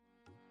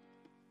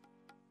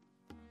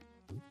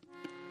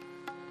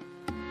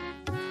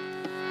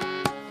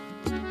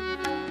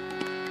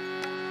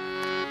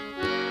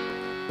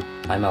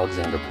I'm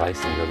Alexander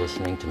Price, and you're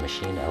listening to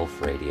Machine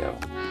Elf Radio.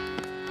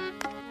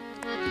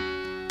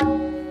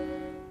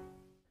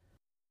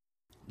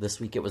 This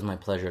week it was my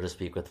pleasure to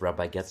speak with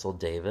Rabbi Getzel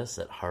Davis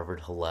at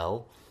Harvard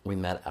Hillel. We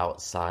met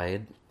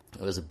outside.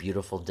 It was a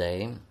beautiful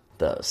day.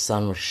 The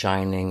sun was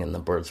shining and the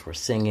birds were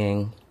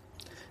singing.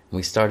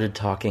 We started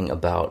talking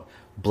about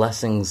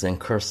blessings and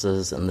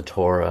curses in the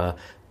Torah,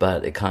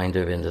 but it kind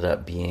of ended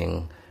up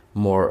being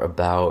more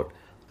about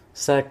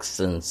sex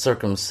and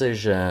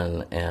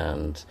circumcision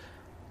and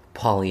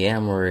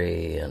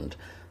polyamory and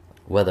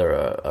whether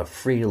a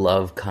free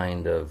love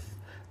kind of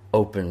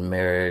open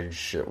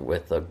marriage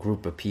with a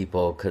group of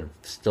people could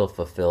still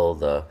fulfill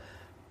the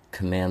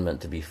commandment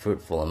to be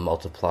fruitful and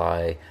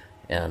multiply.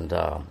 And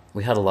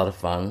we had a lot of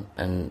fun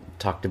and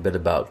talked a bit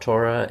about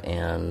Torah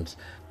and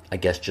I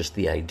guess just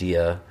the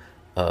idea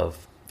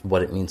of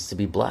what it means to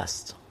be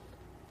blessed.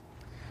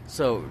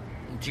 So,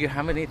 do you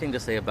have anything to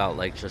say about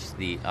just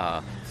the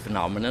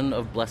phenomenon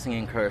of blessing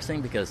and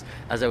cursing? Because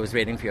as I was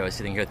waiting for you, I was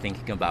sitting here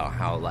thinking about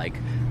how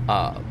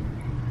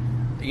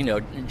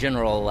in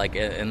general,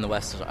 in the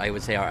West, I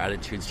would say our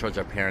attitudes towards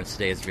our parents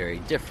today is very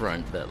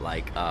different. That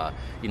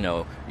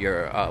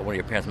your one of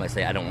your parents might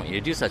say, "I don't want you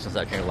to do such and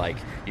such," and you're like,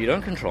 "You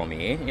don't control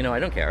me. I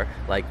don't care."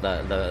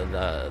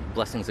 The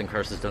blessings and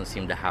curses don't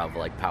seem to have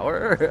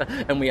power,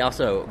 and we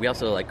also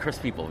curse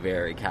people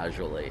very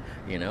casually.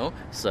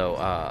 So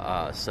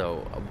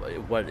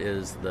what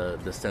is the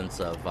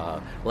sense of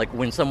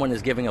when someone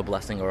is giving a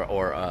blessing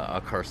or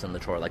a curse in the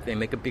Torah? They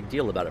make a big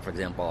deal about it. For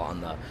example,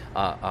 on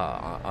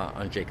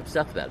Jacob's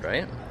deathbed,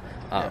 right?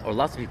 Or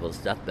lots of people's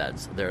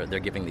deathbeds, they're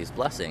giving these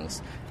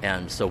blessings.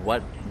 And so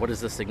what is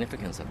the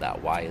significance of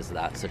that? Why is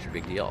that such a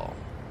big deal?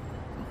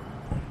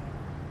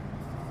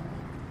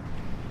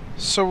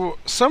 So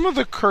some of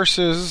the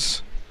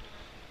curses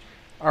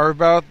are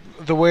about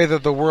the way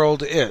that the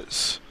world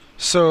is.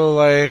 So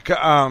I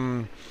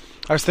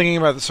was thinking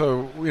about this.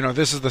 So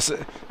this is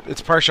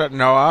it's Parshat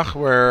Noach,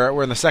 where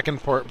we're in the second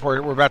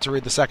we're about to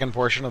read the second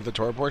portion of the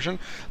Torah portion.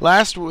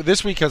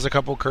 This week has a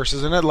couple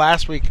curses in it.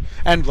 Last week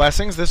and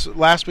blessings.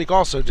 Last week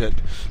also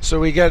did. So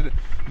we get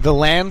the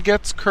land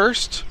gets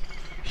cursed,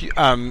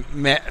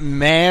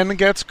 man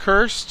gets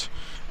cursed,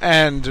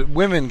 and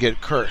women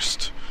get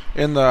cursed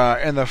in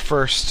the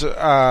first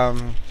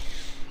in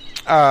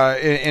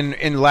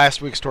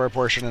last week's Torah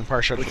portion in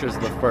Parshat, which was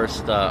the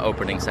first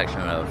opening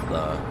section of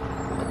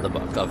the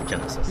book of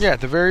Genesis. Yeah,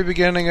 at the very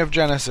beginning of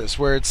Genesis,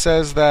 where it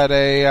says that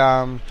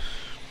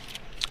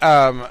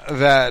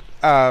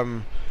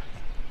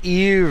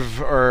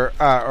Eve or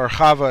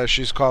Chava, as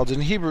she's called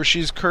in Hebrew,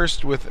 she's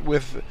cursed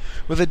with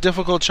a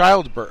difficult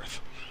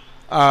childbirth,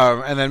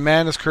 and then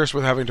man is cursed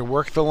with having to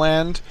work the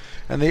land,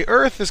 and the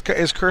earth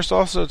is cursed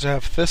also to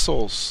have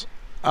thistles,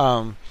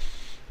 and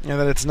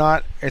that it's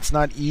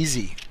not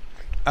easy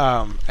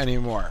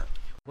anymore.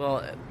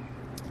 Well.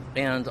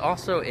 And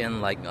also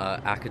in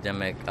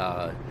academic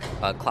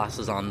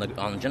classes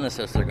on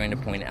Genesis, they're going to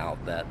point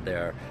out that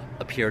there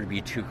appear to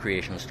be two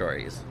creation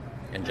stories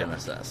in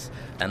Genesis.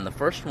 And the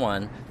first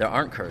one, there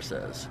aren't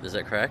curses. Is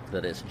it correct?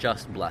 That it's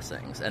just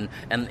blessings. And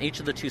each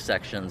of the two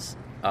sections,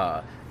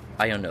 I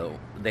don't know,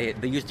 they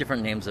use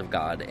different names of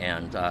God,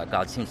 and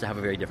God seems to have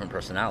a very different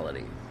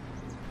personality.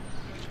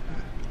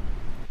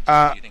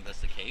 Do you think that's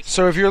the case?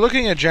 So if you're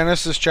looking at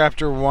Genesis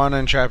chapter 1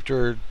 and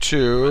chapter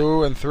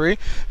 2 and 3,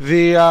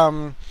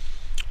 there's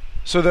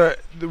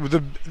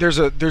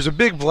a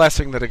big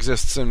blessing that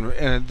exists in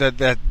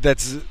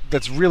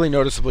that's really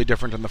noticeably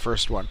different in the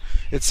first one.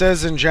 It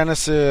says in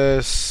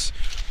Genesis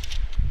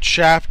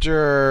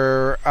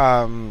chapter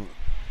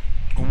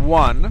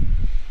 1,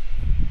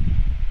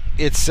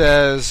 it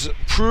says,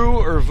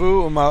 "Pru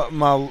urvu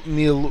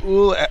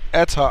mil'ul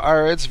et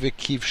haaretz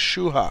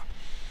v'kivshuha."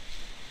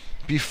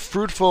 Be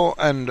fruitful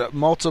and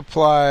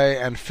multiply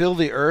and fill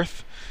the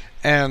earth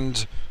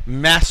and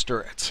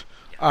master it.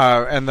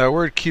 And the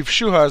word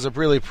kivshuha is a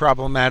really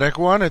problematic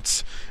one.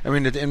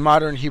 In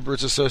modern Hebrew,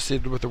 it's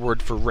associated with the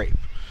word for rape.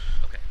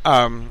 Okay.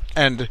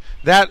 And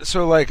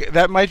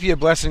that might be a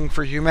blessing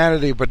for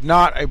humanity, but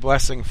not a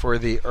blessing for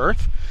the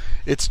earth.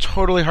 It's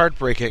totally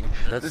heartbreaking.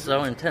 That's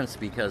so intense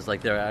because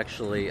there are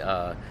actually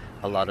a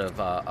lot of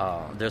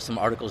there's some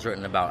articles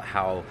written about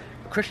how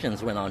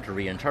Christians went on to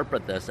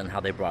reinterpret this and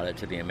how they brought it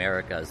to the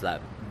Americas, that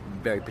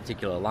very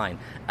particular line,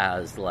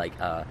 as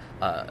a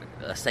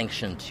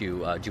sanction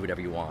to do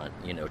whatever you want,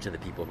 to the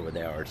people who are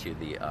there, or to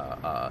the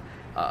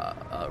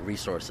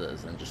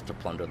resources, and just to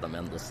plunder them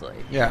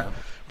endlessly. Yeah,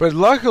 but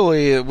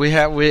luckily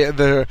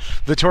the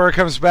Torah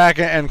comes back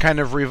and kind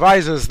of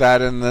revises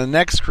that in the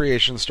next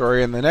creation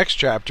story. In the next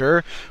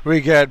chapter,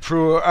 we get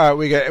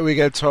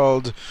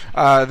told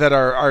that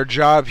our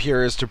job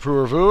here is to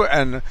pruvu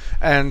and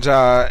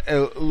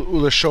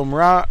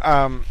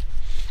ulashomra.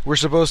 We're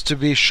supposed to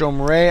be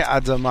shomrei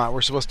adama.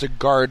 We're supposed to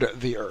guard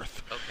the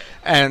earth. Okay.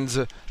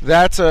 And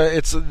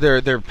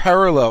they're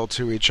parallel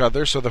to each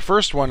other. So the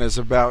first one is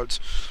about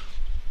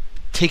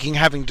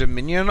having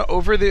dominion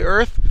over the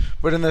earth,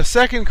 But in the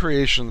second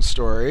creation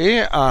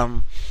story,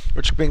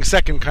 which being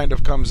second kind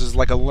of comes as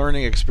like a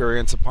learning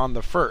experience upon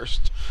the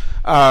first,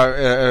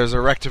 as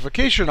a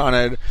rectification on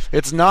it,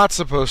 it's not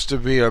supposed to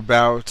be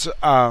about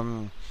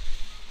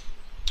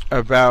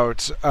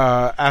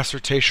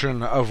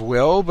assertion of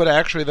will, but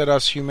actually that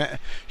us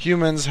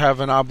humans have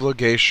an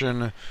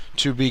obligation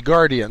to be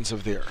guardians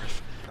of the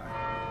earth.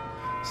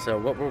 So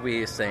what were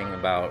we saying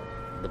about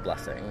the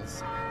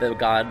blessings? That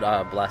God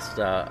blessed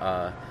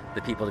the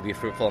people to be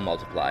fruitful and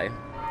multiply,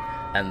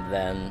 and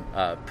then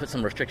put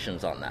some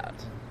restrictions on that.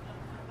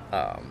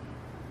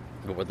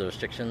 What were the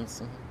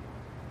restrictions?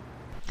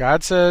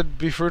 God said,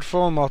 be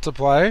fruitful and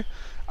multiply,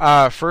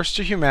 first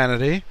to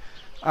humanity,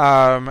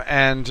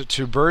 and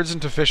to birds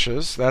and to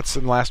fishes. That's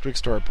in last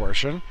week's Torah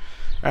portion.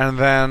 And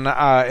then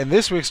in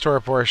this week's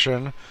Torah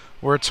portion,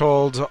 we're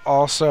told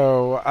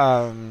also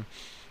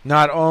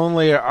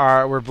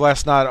we're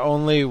blessed not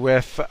only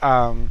with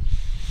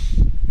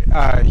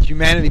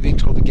humanity being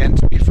told again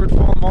to be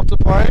fruitful and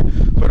multiply,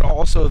 but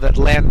also that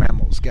land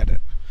mammals get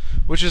it,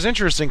 which is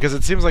interesting because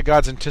it seems like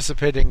God's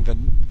anticipating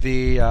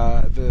the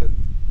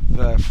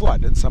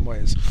flood in some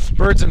ways.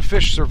 Birds and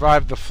fish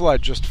survived the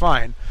flood just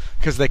fine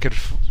because they could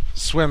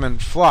swim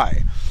and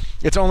fly.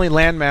 It's only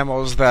land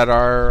mammals that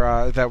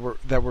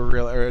were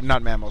really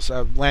not mammals,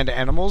 land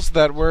animals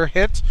that were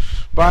hit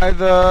by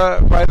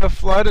the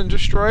flood and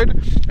destroyed,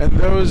 and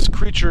those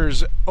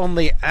creatures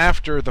only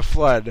after the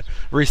flood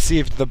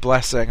received the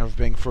blessing of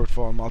being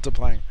fruitful and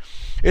multiplying.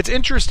 It's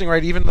interesting,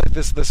 right? Even like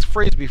this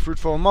phrase, "be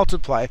fruitful and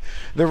multiply,"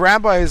 the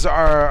rabbis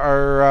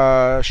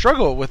are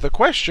struggle with the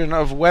question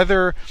of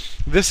whether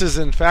this is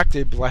in fact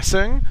a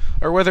blessing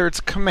or whether it's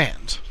a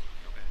command.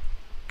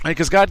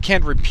 Because God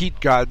can't repeat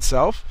God's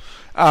self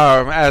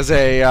as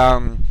a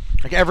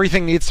like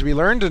everything needs to be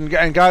learned,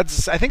 and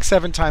God's I think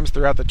 7 times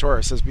throughout the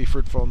Torah says, "Be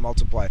fruitful and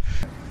multiply."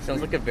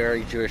 Sounds like a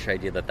very Jewish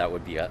idea that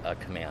would be a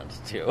command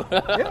too.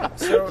 Yeah,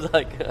 so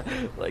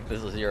like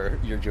this is your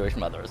Jewish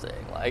mother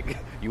saying, like,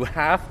 you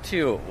have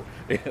to.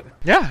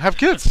 Yeah, have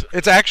kids.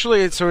 It's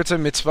actually it's a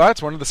mitzvah.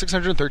 It's one of the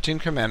 613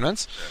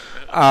 commandments,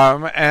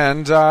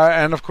 and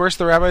of course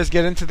the rabbis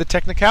get into the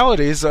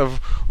technicalities of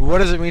what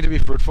does it mean to be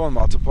fruitful and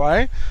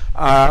multiply,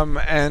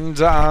 and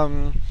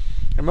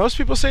most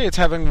people say it's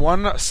having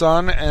one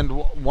son and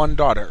one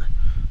daughter.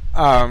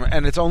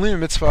 And it's only a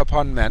mitzvah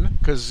upon men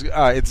because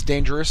it's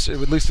dangerous.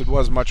 At least it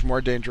was much more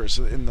dangerous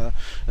in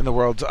the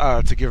world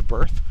to give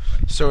birth.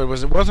 So it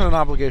wasn't an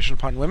obligation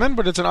upon women,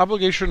 but it's an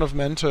obligation of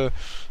men to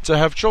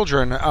have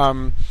children.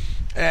 And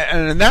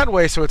in that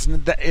way, so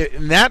in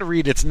that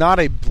read, it's not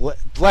a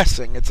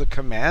blessing; it's a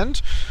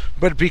command.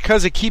 But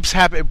because it keeps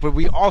happening, but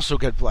we also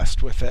get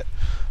blessed with it.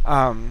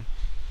 And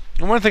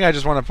one thing I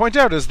just want to point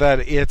out is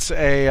that it's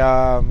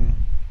a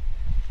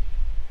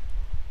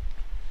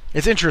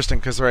it's interesting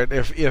because, right,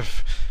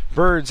 if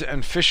birds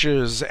and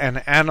fishes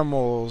and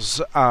animals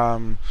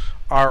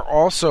are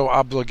also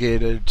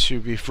obligated to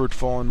be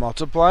fruitful and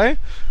multiply,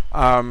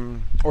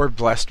 or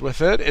blessed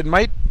with it, it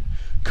might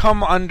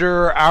come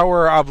under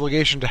our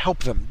obligation to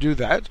help them do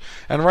that.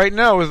 And right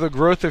now, with the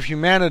growth of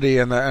humanity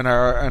and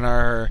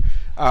our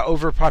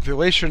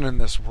overpopulation in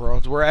this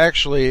world, we're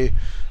actually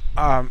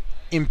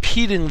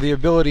impeding the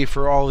ability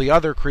for all the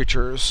other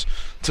creatures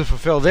to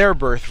fulfill their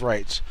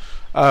birthright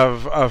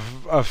of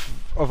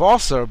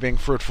also being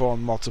fruitful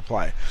and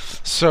multiply.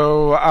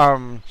 So,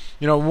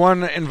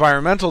 one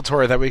environmental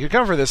Torah that we could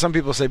come for this, some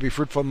people say be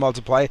fruitful and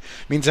multiply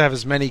means to have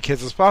as many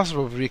kids as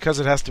possible, but because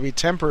it has to be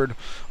tempered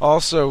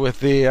also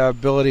with the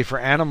ability for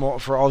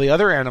all the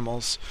other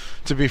animals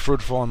to be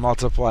fruitful and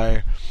multiply,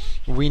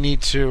 we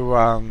need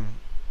to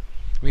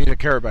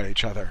care about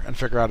each other and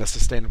figure out a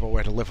sustainable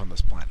way to live on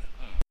this planet.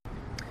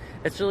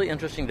 It's really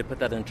interesting to put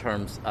that in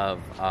terms of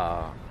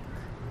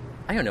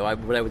I don't know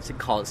what I would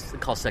call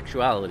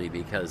sexuality,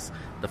 because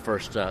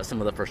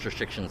some of the first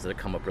restrictions that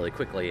come up really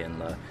quickly in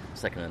the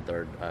second and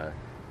third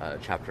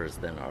chapters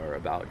then are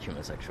about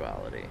human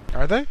sexuality.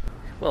 Are they?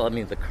 Well, I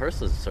mean, the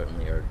curses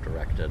certainly are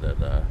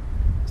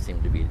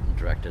seem to be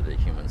directed at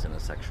humans in a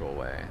sexual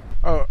way.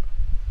 Oh,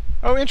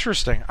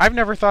 interesting. I've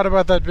never thought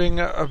about that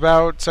being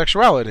about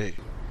sexuality.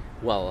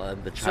 Well,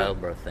 the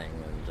childbirth thing,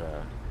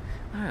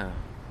 and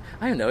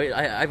I don't know.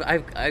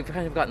 I've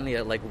kind of gotten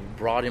the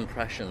broad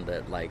impression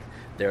that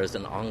there's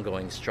an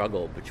ongoing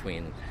struggle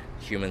between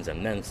humans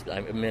and men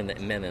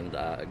and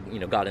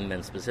God and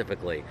men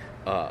specifically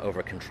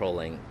over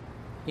controlling,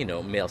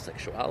 male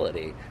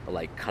sexuality,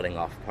 like cutting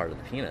off part of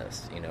the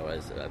penis,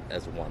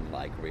 as one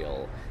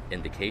real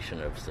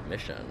indication of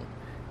submission,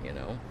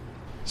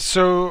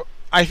 So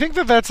I think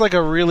that's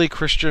a really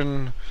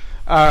Christian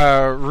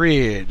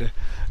read.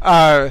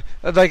 So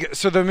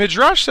the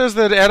Midrash says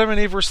that Adam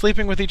and Eve were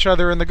sleeping with each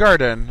other in the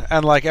garden,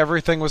 and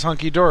everything was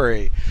hunky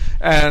dory,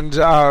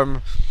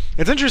 and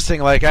it's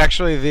interesting,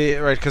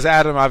 because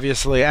Adam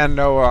obviously and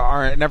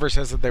Noah never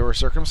says that they were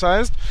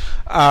circumcised,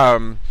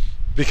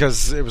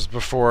 because it was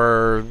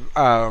before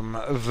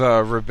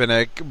the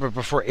rabbinic, but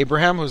before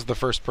Abraham was the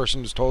first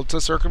person who's told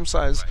to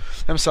circumcise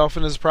himself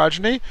and his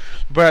progeny.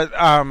 But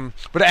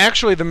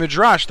actually, the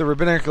midrash, the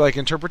rabbinic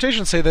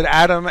interpretations, say that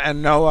Adam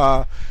and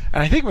Noah,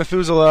 and I think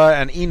Methuselah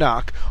and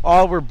Enoch,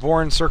 all were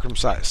born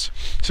circumcised.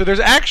 So there's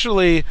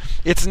actually,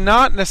 it's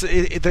not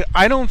necessarily.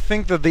 I don't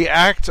think that the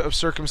act of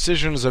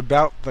circumcision is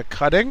about the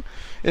cutting.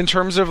 In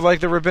terms of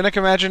the rabbinic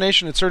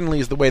imagination, it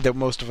certainly is the way that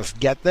most of us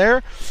get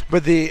there.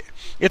 But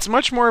it's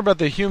much more about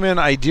the human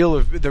ideal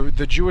of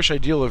the Jewish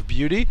ideal of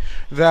beauty,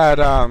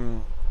 that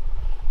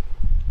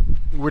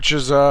which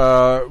is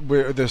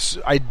this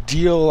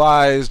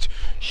idealized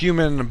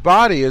human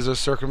body is a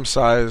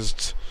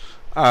circumcised.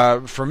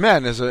 For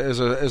men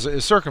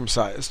is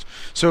circumcised.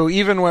 So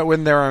even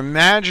when they're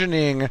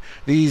imagining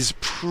these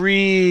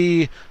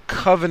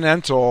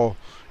pre-covenantal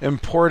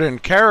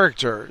important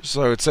characters,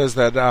 so it says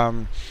that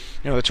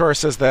the Torah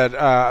says that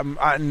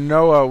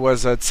Noah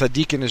was a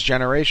tzaddik in his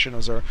generation,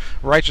 was a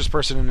righteous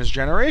person in his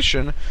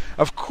generation.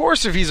 Of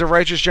course, if he's a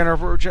righteous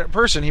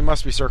person, he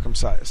must be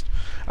circumcised.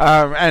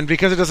 And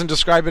because it doesn't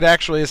describe it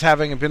actually as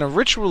having been a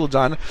ritual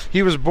done,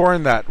 he was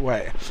born that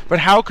way. But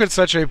how could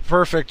such a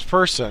perfect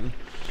person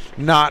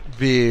not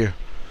be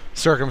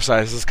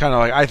circumcised? Is kind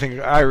of I think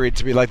I read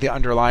to be the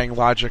underlying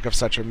logic of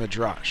such a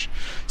midrash.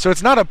 So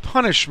it's not a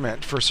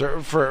punishment for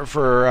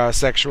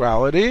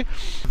sexuality.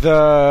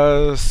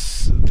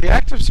 The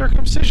act of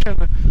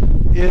circumcision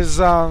is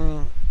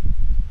I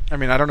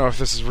don't know if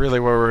this is really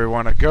where we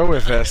want to go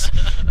with this,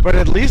 but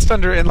at least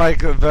in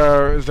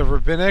the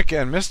rabbinic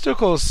and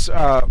mystical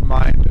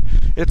mind,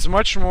 it's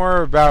much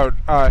more about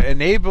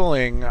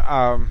enabling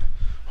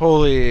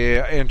holy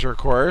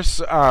intercourse,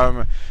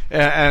 and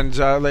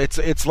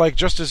it's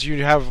just as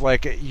you have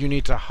you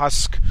need to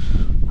husk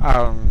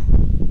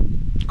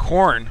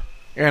corn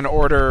in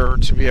order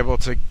to be able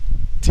to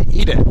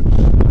eat it.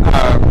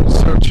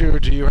 So too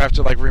do you have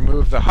to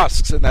remove the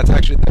husks, and that's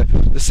actually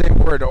the same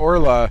word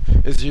orla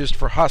is used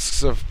for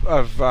husks of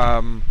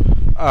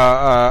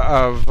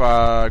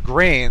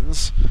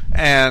grains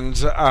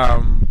and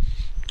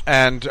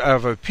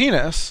of a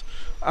penis.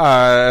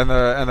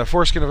 And the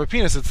foreskin of a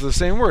penis, it's the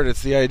same word.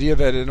 It's the idea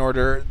that in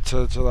order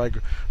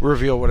to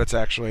reveal what it's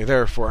actually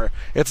there for,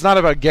 it's not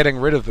about getting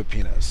rid of the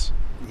penis.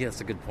 Yeah, that's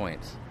a good point.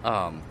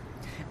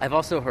 I've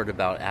also heard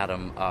about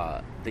Adam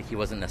that he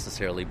wasn't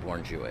necessarily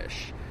born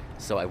Jewish,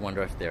 so I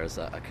wonder if there's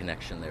a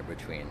connection there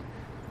between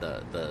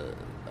the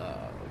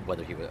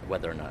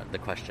whether or not the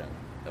question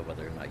of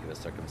whether or not he was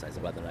circumcised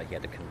and whether or not he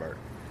had to convert.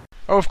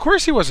 Oh, of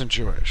course he wasn't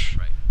Jewish,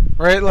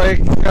 right? He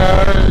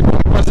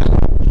wasn't.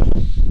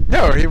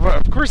 No,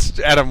 of course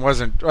Adam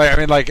wasn't.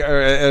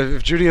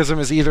 If Judaism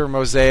is either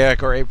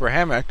Mosaic or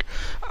Abrahamic,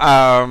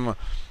 no.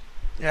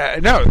 But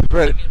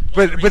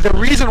the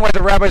reason why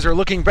the rabbis are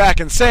looking back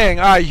and saying,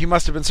 he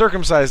must have been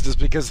circumcised, is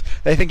because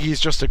they think he's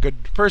just a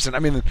good person.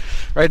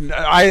 Right?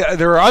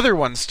 There are other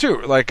ones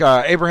too.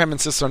 Abraham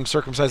insists on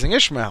circumcising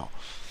Ishmael,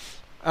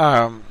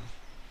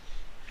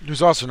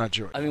 who's also not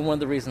Jewish. One of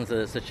the reasons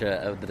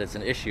that it's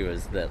an issue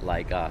is that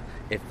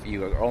if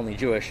you are only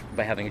Jewish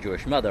by having a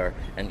Jewish mother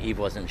and Eve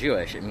wasn't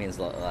Jewish, it means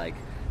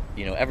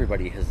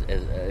everybody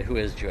who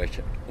is Jewish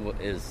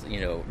is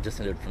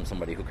descended from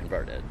somebody who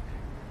converted.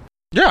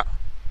 Yeah.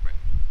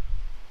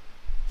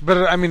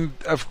 But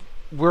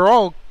we're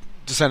all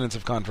descendants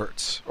of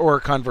converts, or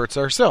converts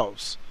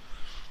ourselves.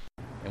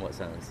 In what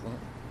sense?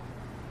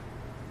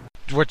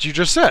 What you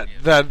just said.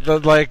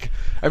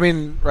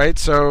 Right?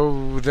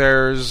 So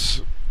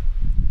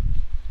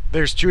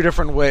there's two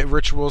different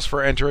rituals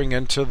for entering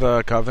into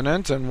the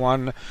covenant, and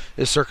one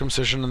is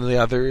circumcision, and the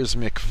other is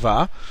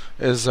mikvah,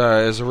 is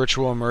a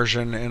ritual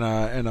immersion in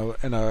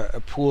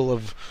a pool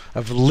of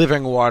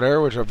living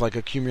water, which of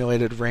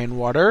accumulated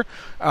rainwater.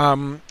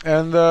 And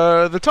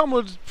the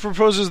Talmud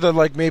proposes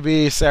that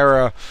maybe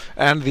Sarah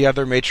and the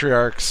other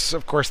matriarchs,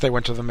 of course, they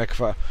went to the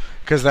mikvah,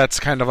 because that's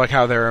kind of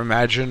how they're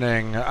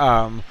imagining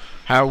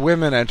how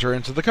women enter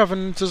into the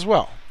covenant as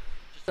well.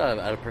 Out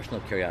of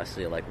personal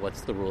curiosity,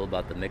 what's the rule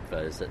about the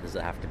mikveh? Does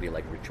it have to be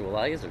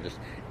ritualized, or just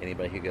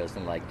anybody who goes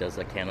and does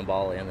a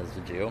cannonball in as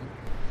a Jew?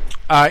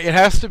 It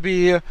has to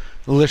be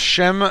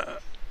l'shem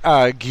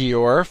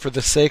gior, for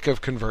the sake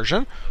of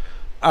conversion.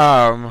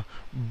 But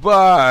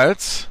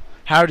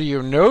how do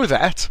you know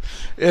that?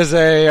 Is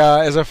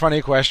a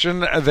funny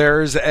question.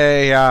 There's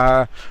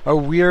a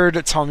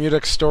weird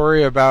Talmudic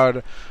story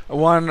about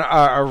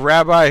a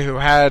rabbi who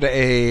had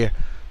a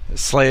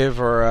slave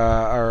or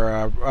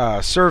a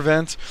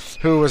servant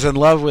who was in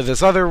love with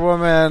this other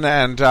woman,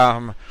 and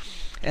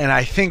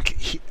I think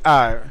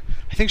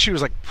she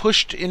was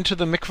pushed into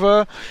the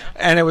mikveh,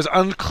 and it was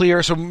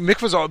unclear. So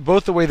mikvahs are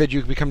both the way that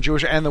you become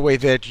Jewish and the way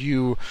that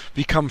you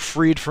become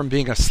freed from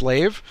being a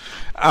slave,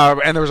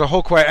 and there was a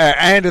whole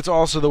and it's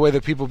also the way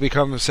that people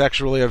become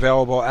sexually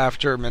available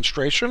after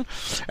menstruation,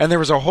 and there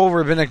was a whole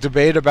rabbinic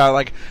debate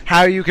about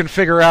how you can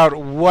figure out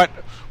what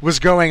was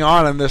going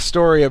on in this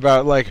story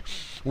about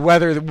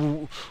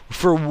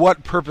for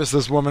what purpose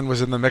this woman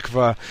was in the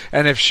mikveh,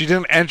 and if she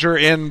didn't enter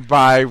in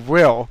by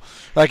will,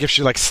 like if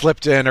she like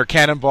slipped in or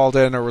cannonballed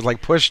in or was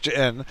like pushed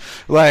in,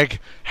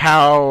 like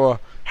how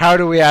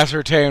do we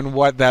ascertain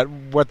what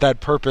that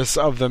purpose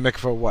of the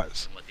mikveh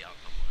was?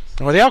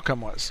 What the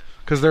outcome was?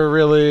 Because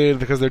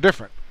they're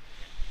different.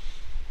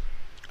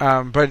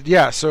 But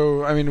yeah,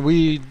 so I mean,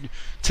 we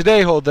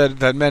today hold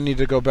that men need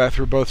to go back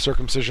through both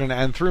circumcision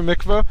and through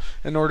mikveh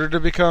in order to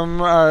become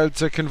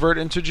to convert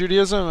into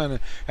Judaism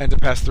and to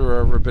pass through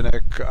a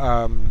rabbinic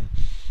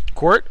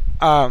court.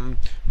 And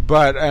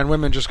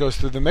women just goes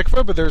through the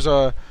mikveh. But there's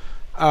a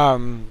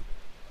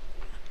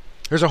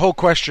whole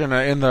question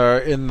in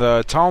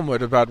the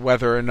Talmud about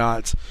whether or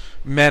not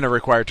men are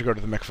required to go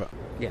to the mikveh.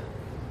 Yeah.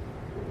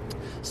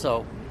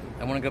 So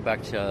I want to go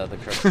back to the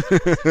curse.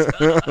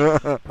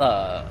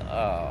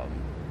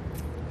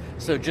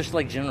 So just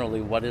like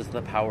generally, what is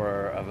the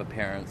power of a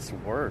parent's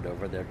word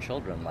over their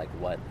children? Like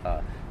what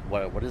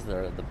is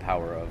the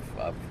power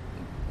of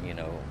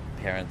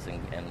parents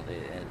and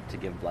to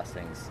give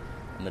blessings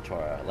in the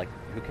Torah? Like,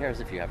 who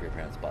cares if you have your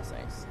parents'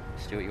 blessings?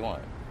 Just do what you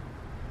want.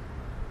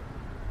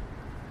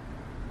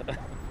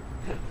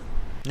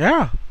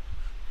 Yeah.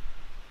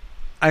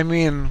 I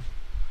mean,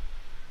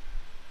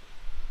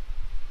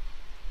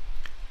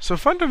 so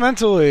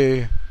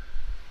fundamentally,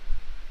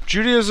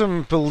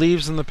 Judaism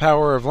believes in the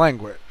power of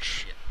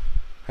language.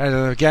 Yeah.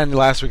 And again,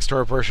 last week's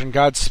Torah portion,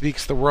 God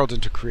speaks the world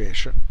into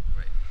creation.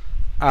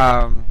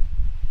 Right.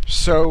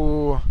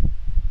 So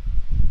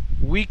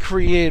we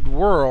create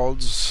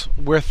worlds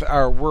with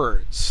our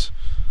words.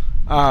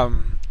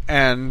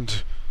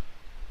 And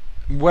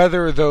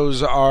whether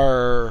those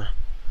are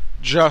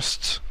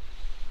just,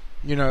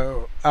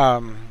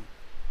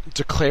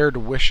 declared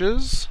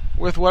wishes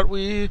with what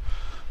we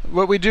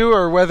do,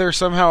 or whether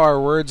somehow our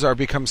words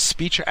become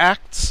speech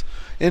acts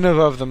in and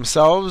of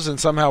themselves, and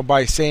somehow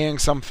by saying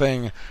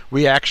something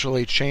we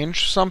actually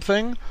change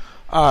something.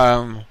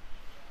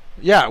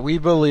 We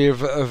believe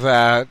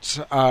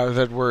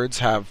that words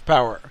have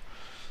power.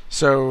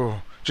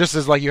 So just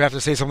as like you have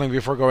to say something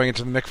before going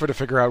into the mikveh to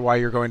figure out why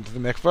you're going to the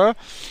mikveh,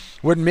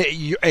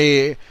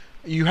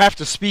 you have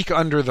to speak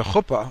under the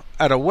chuppah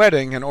at a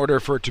wedding in order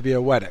for it to be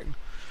a wedding.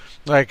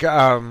 Like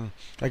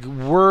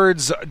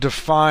words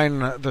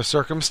define the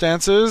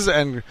circumstances,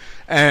 and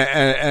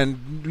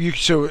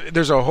so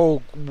there's a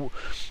whole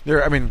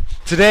there. I mean,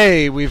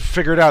 today we've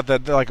figured out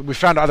that we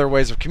found other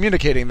ways of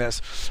communicating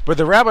this, but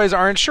the rabbis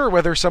aren't sure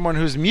whether someone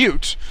who's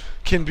mute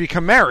can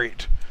become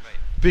married,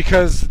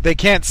 because they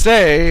can't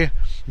say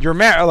you're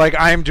married. Like,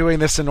 I'm doing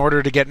this in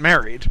order to get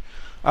married.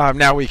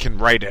 Now we can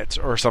write it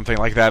or something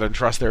like that and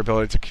trust their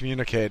ability to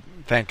communicate,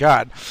 thank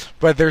God.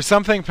 But there's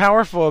something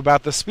powerful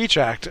about the speech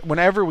act.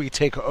 Whenever we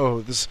take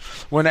oaths,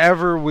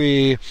 whenever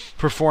we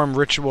perform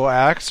ritual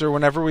acts, or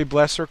whenever we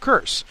bless or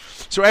curse.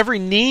 So every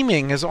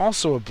naming is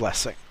also a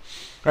blessing,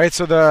 right?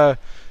 So there's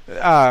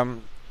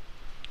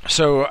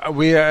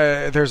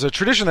a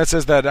tradition that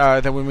says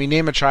that when we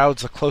name a child,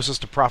 it's the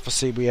closest to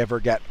prophecy we ever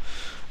get.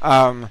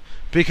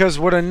 Because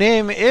what a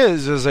name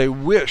is a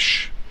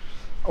wish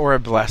or a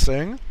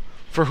blessing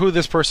for who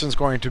this person's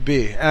going to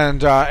be,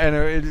 and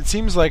it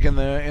seems like in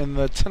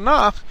the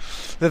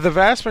Tanakh that the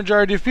vast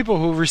majority of people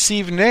who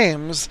receive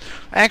names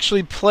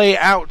actually play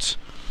out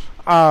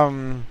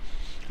the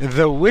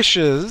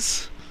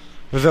wishes,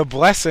 the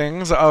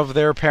blessings of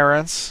their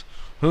parents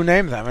who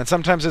name them, and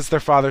sometimes it's their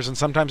fathers, and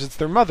sometimes it's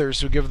their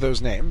mothers who give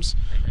those names.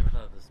 I've never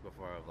thought of this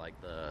before, of like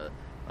the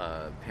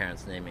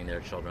parents naming their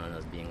children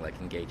as being like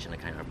engaged in a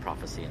kind of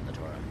prophecy in the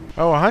Torah.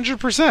 Oh,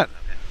 100%.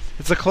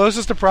 It's the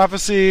closest to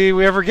prophecy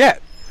we ever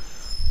get.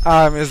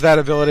 Is that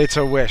ability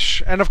to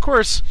wish. And of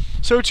course,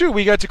 so too,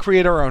 we got to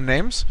create our own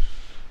names.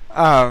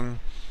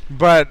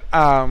 But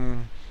the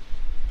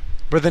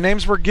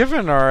names we're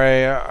given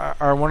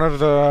are one of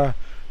the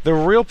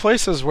real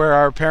places where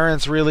our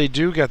parents really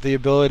do get the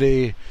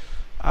ability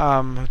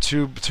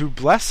to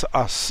bless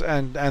us,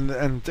 and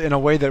in a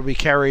way that we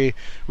carry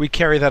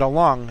that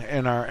along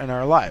in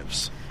our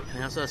lives.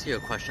 Can I also ask you a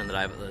question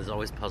that has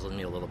always puzzled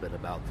me a little bit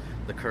about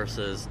the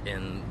curses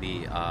in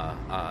the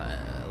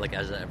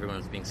as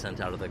everyone's being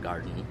sent out of the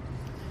garden?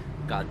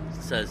 God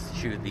says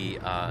to the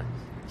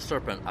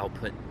serpent, "I'll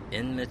put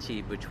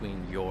enmity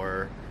between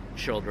your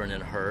children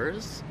and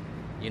hers."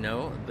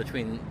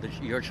 Between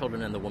your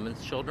children and the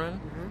woman's children.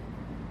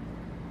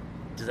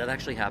 Mm-hmm. Does that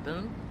actually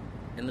happen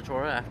in the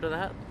Torah after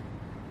that?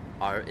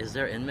 Is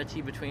there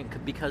enmity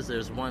because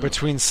there's one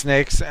between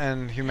snakes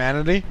and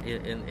humanity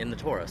in the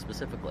Torah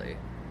specifically?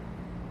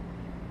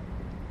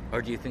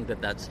 Or do you think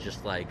that that's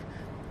just like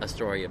a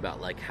story about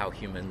like how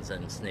humans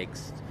and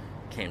snakes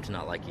came to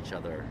not like each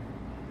other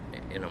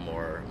in a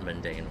more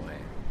mundane way?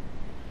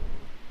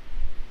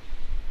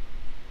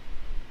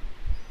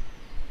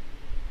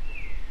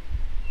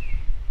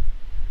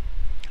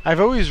 I've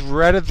always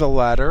read it the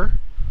latter.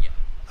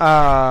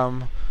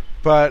 Yeah.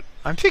 But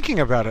I'm thinking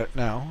about it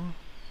now.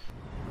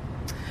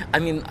 I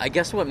mean, I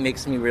guess what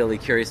makes me really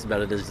curious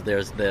about it is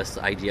there's this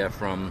idea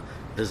from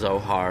the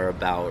Zohar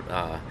about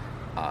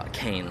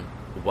Cain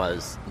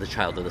was the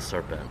child of the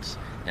serpent,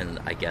 and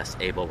I guess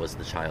Abel was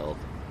the child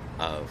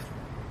of...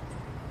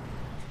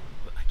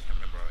 I can't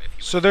remember if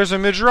he So there's a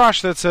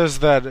midrash that says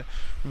that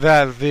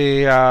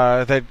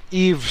that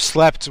Eve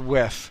slept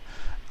with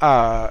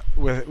the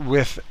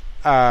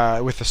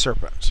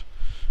serpent,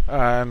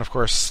 and of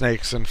course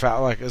snakes and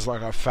is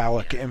like a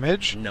phallic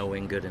image.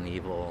 knowing good and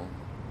evil.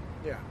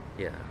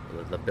 Yeah,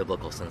 the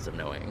biblical sense of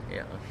knowing.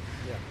 Yeah.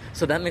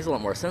 So that makes a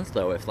lot more sense,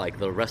 though, if like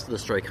the rest of the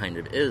story kind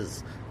of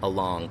is a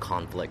long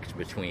conflict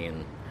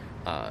between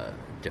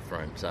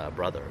different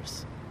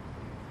brothers.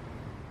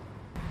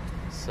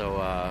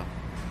 So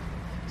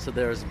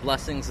there's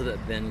blessings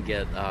that then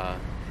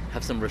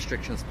have some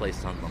restrictions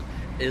placed on them.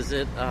 Is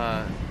it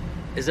a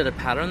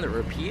pattern that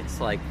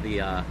repeats, like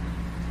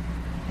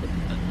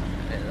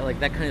like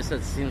that kind of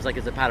stuff seems like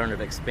it's a pattern of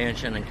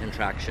expansion and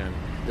contraction?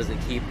 Does it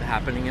keep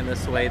happening in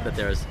this way, that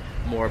there's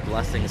more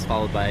blessings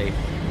followed by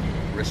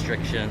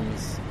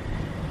restrictions,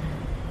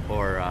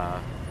 or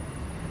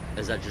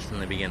is that just in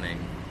the beginning?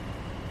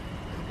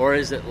 Or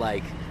is it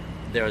like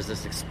there's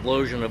this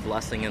explosion of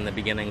blessing in the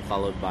beginning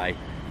followed by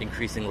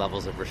increasing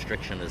levels of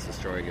restriction as the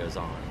story goes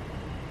on?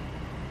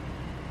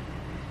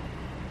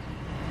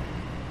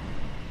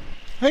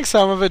 I think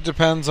some of it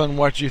depends on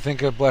what you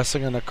think a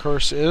blessing and a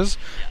curse is.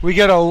 We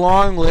get a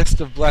long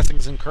list of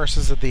blessings and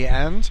curses at the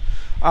end.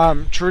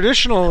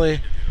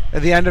 Traditionally,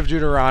 at the end of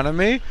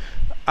Deuteronomy,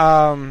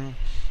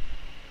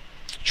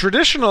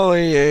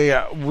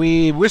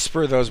 we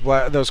whisper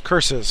those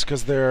curses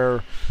because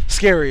they're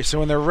scary. So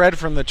when they're read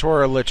from the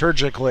Torah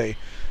liturgically,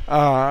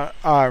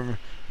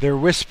 they're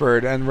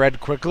whispered and read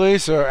quickly.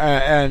 So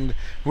and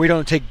we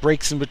don't take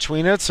breaks in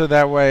between it. So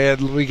that way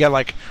we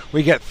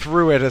get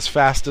through it as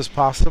fast as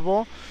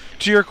possible.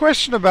 To your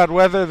question about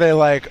whether they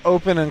like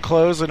open and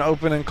close,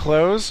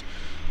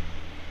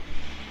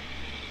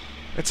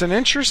 it's an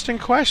interesting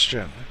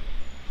question.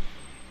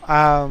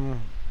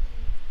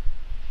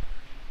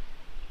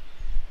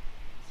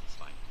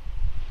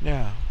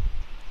 Yeah,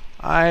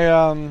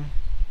 I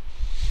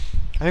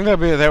think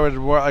that would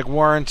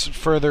warrant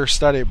further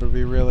study, but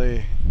be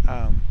really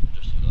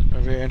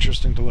would be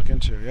interesting to look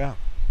into. Yeah.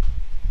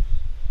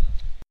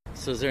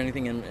 So, is there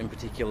anything in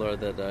particular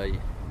that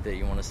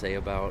you want to say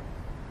about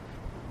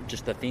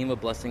just the theme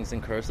of blessings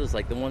and curses?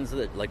 Like the ones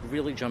that like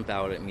really jump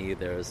out at me.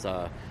 There's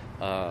the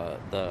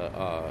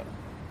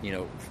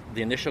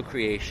initial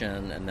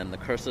creation, and then the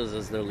curses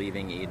as they're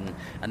leaving Eden,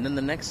 and then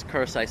the next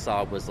curse I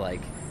saw was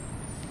like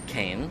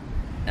Cain.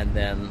 And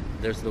then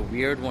there's the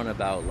weird one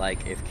about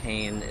like if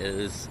Cain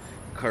is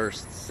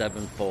cursed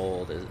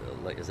sevenfold,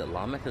 is it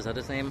Lamech? Is that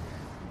his name?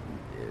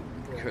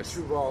 Yeah,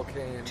 Tuval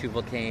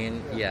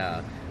Cain.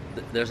 Yeah.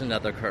 There's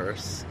another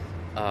curse.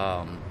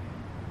 And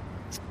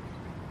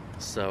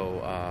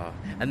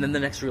then the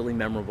next really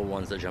memorable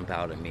ones that jump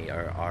out at me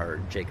are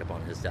Jacob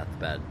on his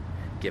deathbed,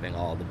 giving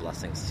all the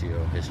blessings to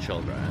his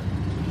children.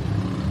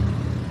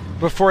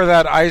 Before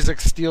that, Isaac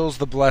steals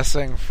the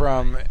blessing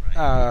from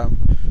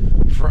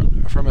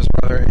his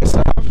brother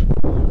Esau.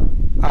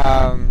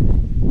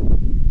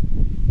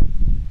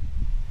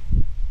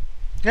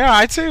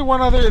 I'd say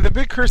the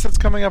big curse that's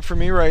coming up for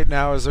me right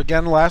now is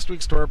again last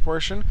week's Torah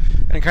portion,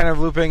 and kind of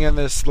looping in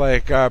this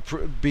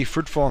be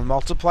fruitful and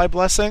multiply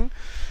blessing.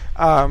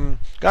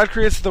 God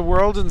creates the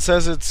world and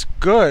says it's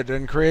good,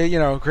 and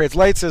creates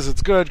light, says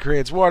it's good,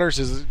 creates water,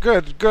 says it's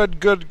good.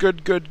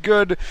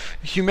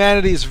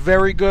 Humanity is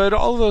very good.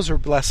 All of those are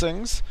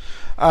blessings,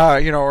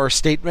 or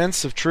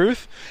statements of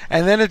truth.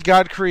 And then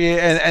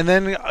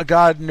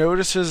God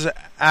notices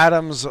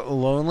Adam's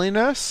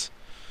loneliness,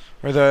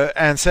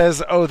 and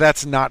says, "Oh,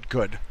 that's not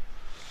good."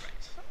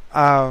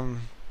 And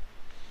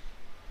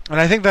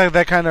I think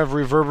that kind of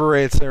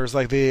reverberates. There's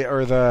like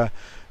the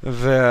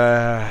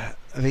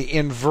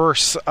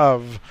inverse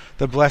of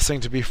the blessing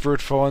to be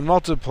fruitful and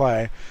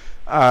multiply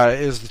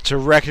is to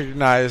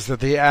recognize that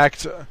the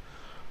act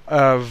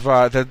of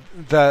the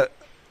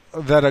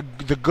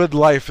good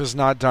life is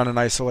not done in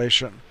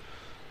isolation.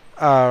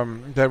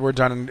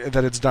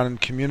 That it's done in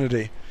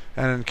community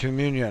and in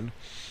communion,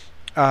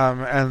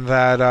 and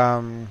that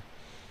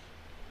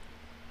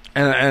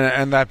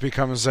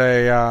becomes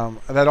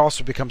that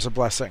also becomes a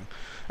blessing.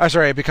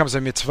 It becomes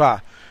a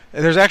mitzvah.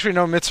 There's actually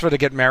no mitzvah to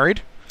get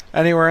married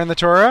anywhere in the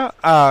Torah.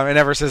 It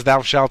never says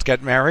thou shalt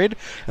get married,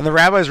 and the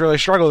rabbis really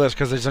struggle with this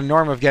because there's a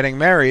norm of getting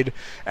married,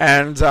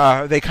 and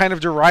they kind of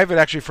derive it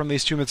actually from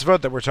these two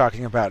mitzvot that we're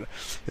talking about.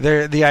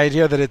 The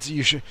idea that it's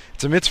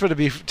a mitzvah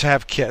to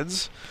have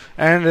kids,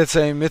 and it's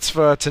a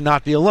mitzvah to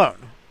not be alone.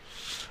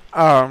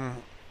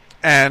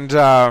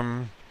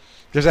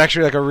 There's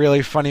actually like a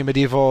really funny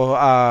medieval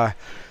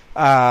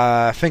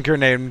thinker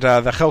named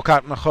the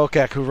Chelkat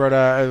Mechokek, who wrote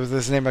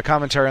his name a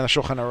commentary on the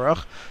Shulchan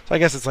Aruch. So I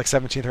guess it's like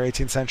 17th or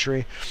 18th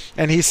century.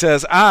 And he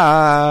says,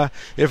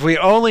 if we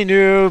only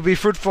knew be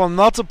fruitful and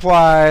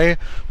multiply,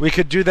 we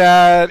could do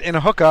that in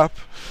a hookup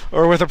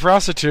or with a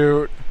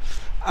prostitute.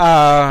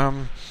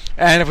 And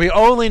if we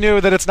only knew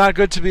that it's not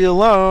good to be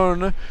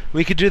alone,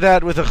 we could do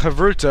that with a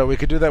chavruta. We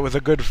could do that with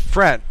a good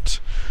friend.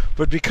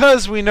 But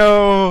because we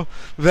know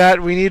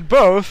that we need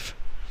both,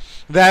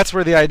 that's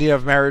where the idea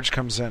of marriage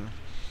comes in,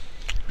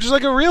 which is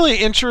like a really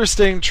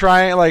interesting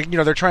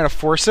they're trying to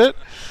force it.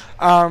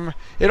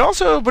 It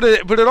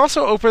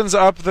also opens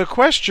up the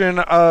question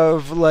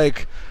of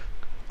like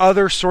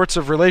other sorts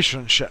of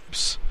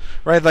relationships,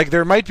 right? Like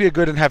there might be a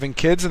good in having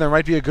kids, and there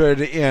might be a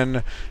good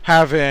in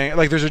having,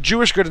 like there's a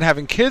Jewish good in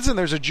having kids, and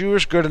there's a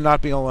Jewish good in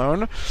not being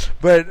alone.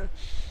 But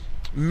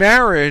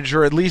marriage,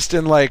 or at least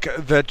in like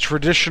the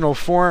traditional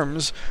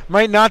forms,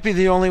 might not be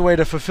the only way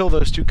to fulfill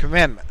those two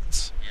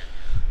commandments.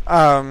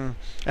 And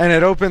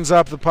it opens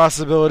up the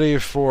possibility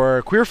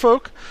for queer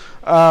folk,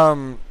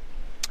 and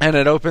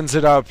it opens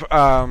it up,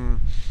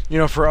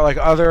 for like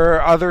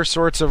other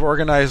sorts of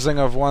organizing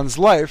of one's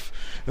life,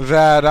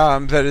 that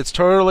it's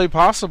totally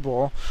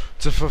possible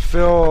to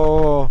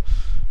fulfill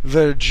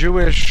the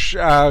Jewish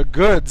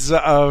goods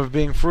of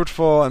being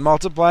fruitful and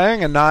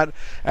multiplying and not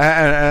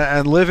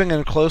and living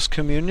in close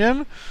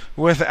communion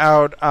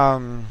without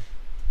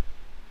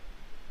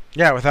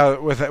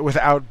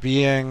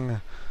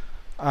being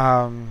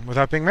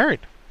married,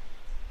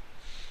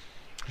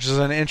 which is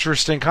an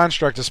interesting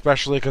construct,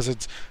 especially because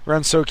it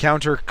runs so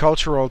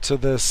countercultural to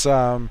this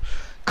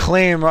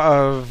claim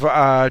of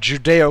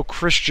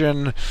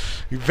Judeo-Christian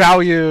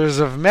values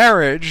of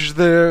marriage.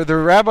 The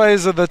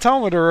rabbis of the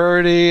Talmud are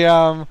already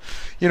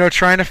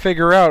trying to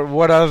figure out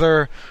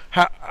what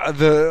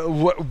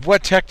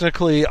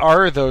technically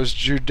are those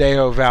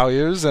Judeo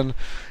values, and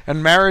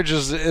marriage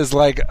is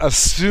like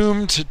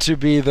assumed to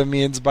be the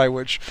means by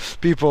which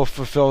people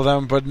fulfill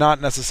them, but not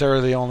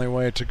necessarily the only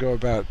way to go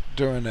about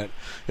doing it.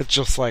 It's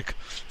just like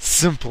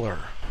simpler,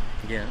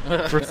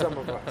 for some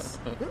of us.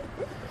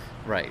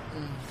 Right.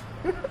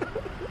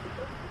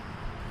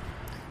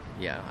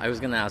 Yeah, I was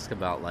going to ask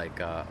about like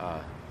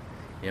why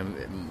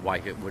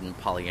wouldn't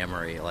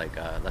polyamory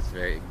that's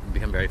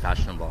become very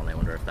fashionable, and I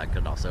wonder if that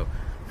could also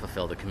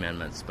fulfill the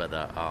commandments. But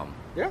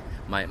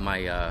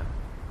my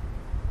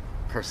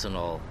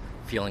personal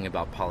feeling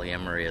about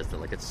polyamory is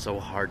that like it's so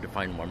hard to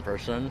find one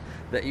person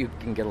that you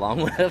can get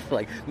along with.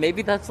 Like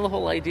maybe that's the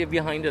whole idea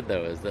behind it,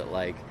 though, is that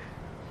like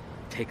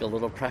take a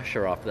little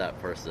pressure off that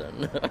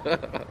person.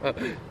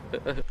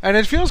 And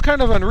it feels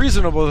kind of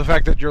unreasonable, the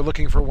fact that you're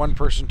looking for one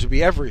person to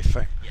be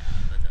everything. Yeah,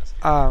 that does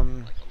feel like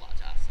a lot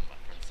to ask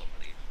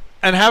somebody.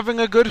 And having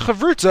a good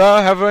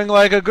chavruta, having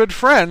like a good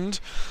friend,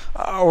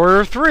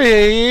 or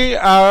three,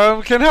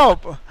 can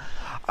help.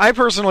 I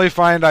personally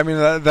find, as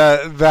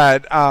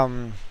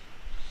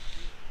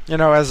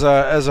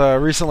a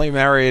recently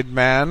married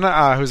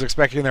man who's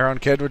expecting their own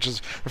kid, which is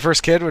the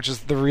first kid, which is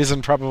the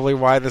reason probably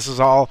why this is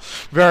all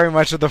very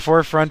much at the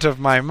forefront of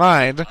my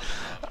mind.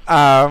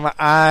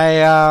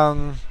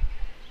 I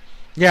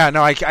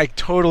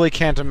totally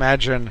can't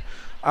imagine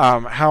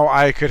how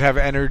I could have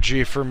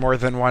energy for more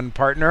than one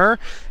partner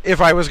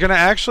if I was going to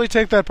actually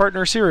take that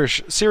partner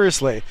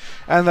seriously.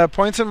 And the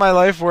points in my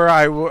life where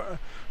I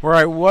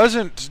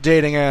wasn't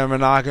dating in a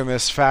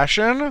monogamous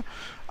fashion,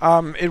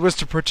 it was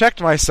to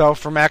protect myself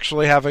from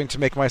actually having to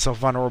make myself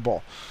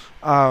vulnerable.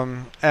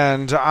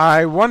 And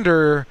I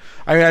wonder,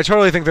 I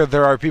totally think that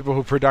there are people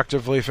who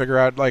productively figure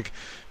out like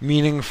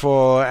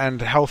meaningful and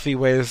healthy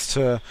ways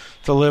to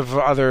live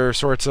other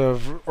sorts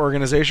of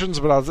organizations.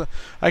 But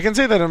I can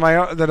say that in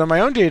my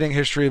own dating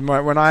history,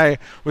 when I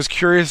was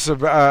curious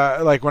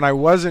about, when I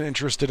wasn't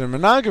interested in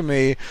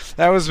monogamy,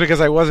 that was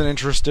because I wasn't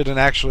interested in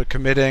actually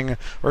committing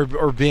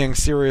or being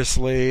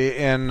seriously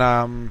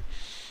in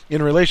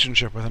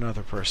relationship with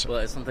another person. Well,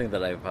 it's something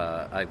that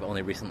I've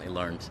only recently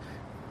learned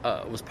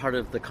was part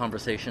of the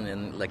conversation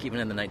even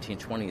in the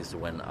 1920s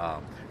when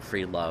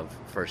free love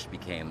first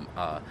became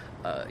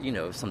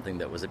something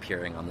that was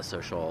appearing on the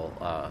social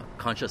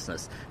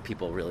consciousness.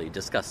 People really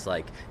discussed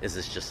is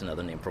this just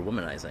another name for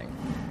womanizing?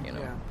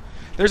 Yeah.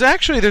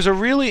 There's a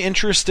really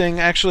interesting,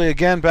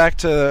 again back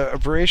to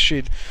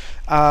Bereshit.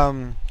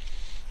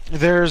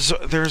 There's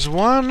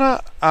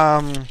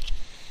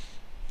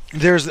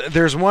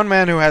one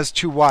man who has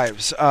two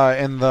wives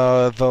in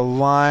the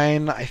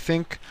line, I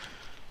think,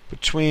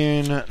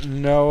 between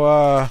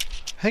Noah.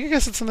 I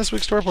guess it's in this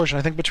week's Torah portion.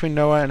 I think between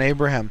Noah and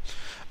Abraham.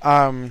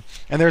 And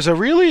there's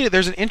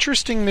an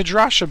interesting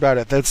midrash about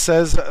it that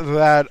says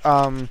that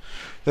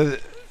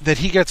that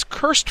he gets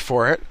cursed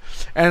for it,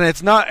 and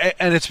it's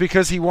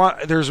because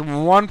there's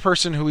one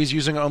person who he's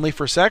using only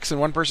for sex,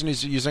 and one person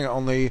who's using it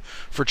only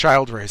for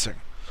child raising.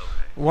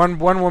 One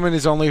woman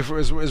is only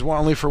for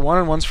one,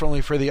 and one's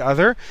only for the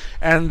other,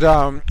 and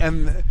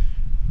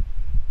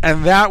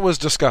that was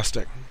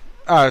disgusting.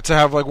 To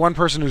have one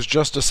person who's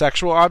just a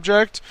sexual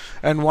object,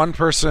 and one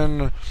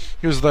person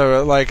who's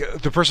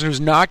the person who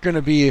you're not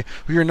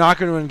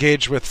going to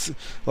engage with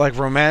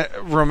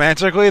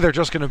romantically. They're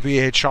just going to be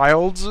a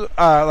child,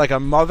 a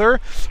mother.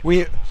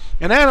 The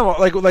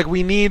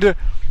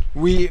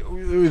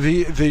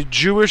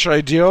Jewish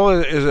ideal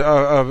is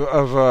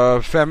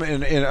of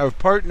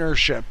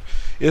partnership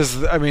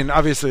is,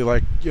 obviously,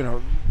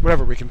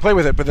 whatever, we can play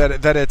with it, but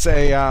that it's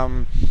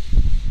a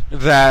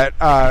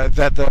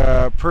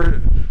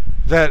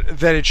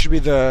that it should be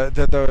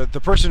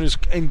the person who's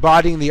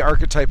embodying the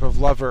archetype of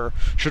lover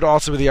should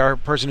also be the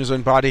person who's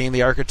embodying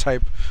the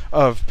archetype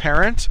of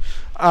parent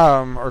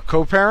or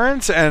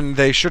co-parent, and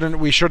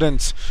we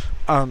shouldn't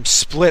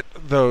split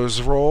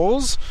those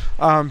roles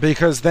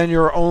because then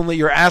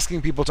you're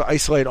asking people to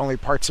isolate only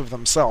parts of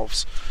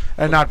themselves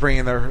and not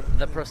bringing their...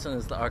 The person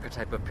is the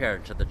archetype of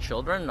parent to the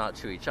children, not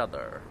to each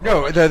other.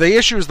 No, the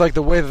issue is like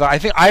the way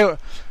that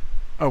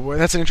Oh, well,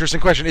 that's an interesting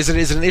question. Is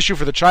it an issue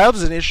for the child?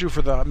 Is it an issue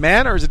for the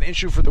man? Or is it an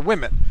issue for the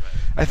women?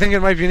 I think it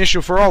might be an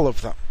issue for all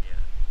of them.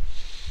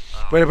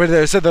 But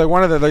they said that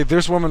one of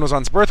this woman was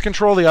on birth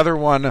control. The other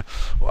one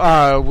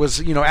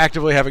was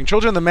actively having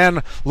children. The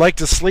man liked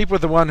to sleep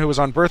with the one who was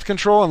on birth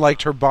control and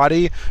liked her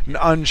body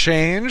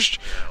unchanged,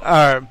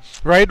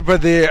 right?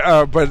 But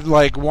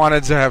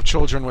wanted to have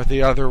children with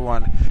the other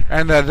one,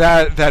 and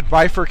that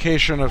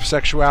bifurcation of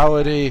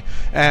sexuality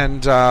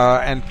and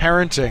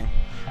parenting.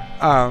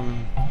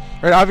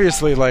 Right,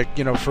 obviously,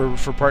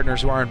 for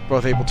partners who aren't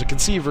both able to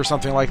conceive or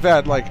something like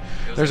that,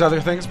 there's other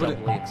things, but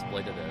doubly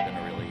exploitative in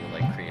a really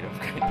creative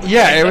kind of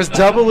yeah, it was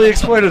doubly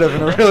exploitative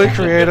in a really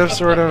creative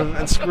sort of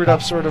and screwed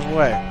up sort of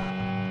way.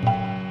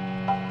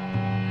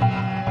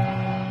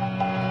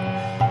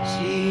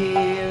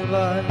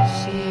 Shiva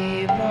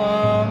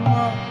Shiva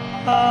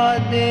Mahadeva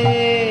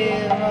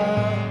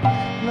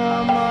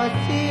Namah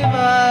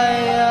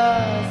Shivaya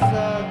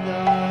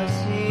Sada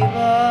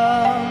Shiva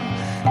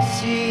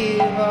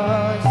Shiva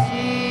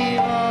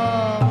Shiva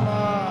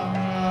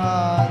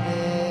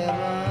Mahadeva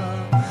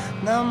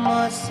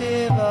Namah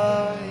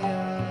Shivaya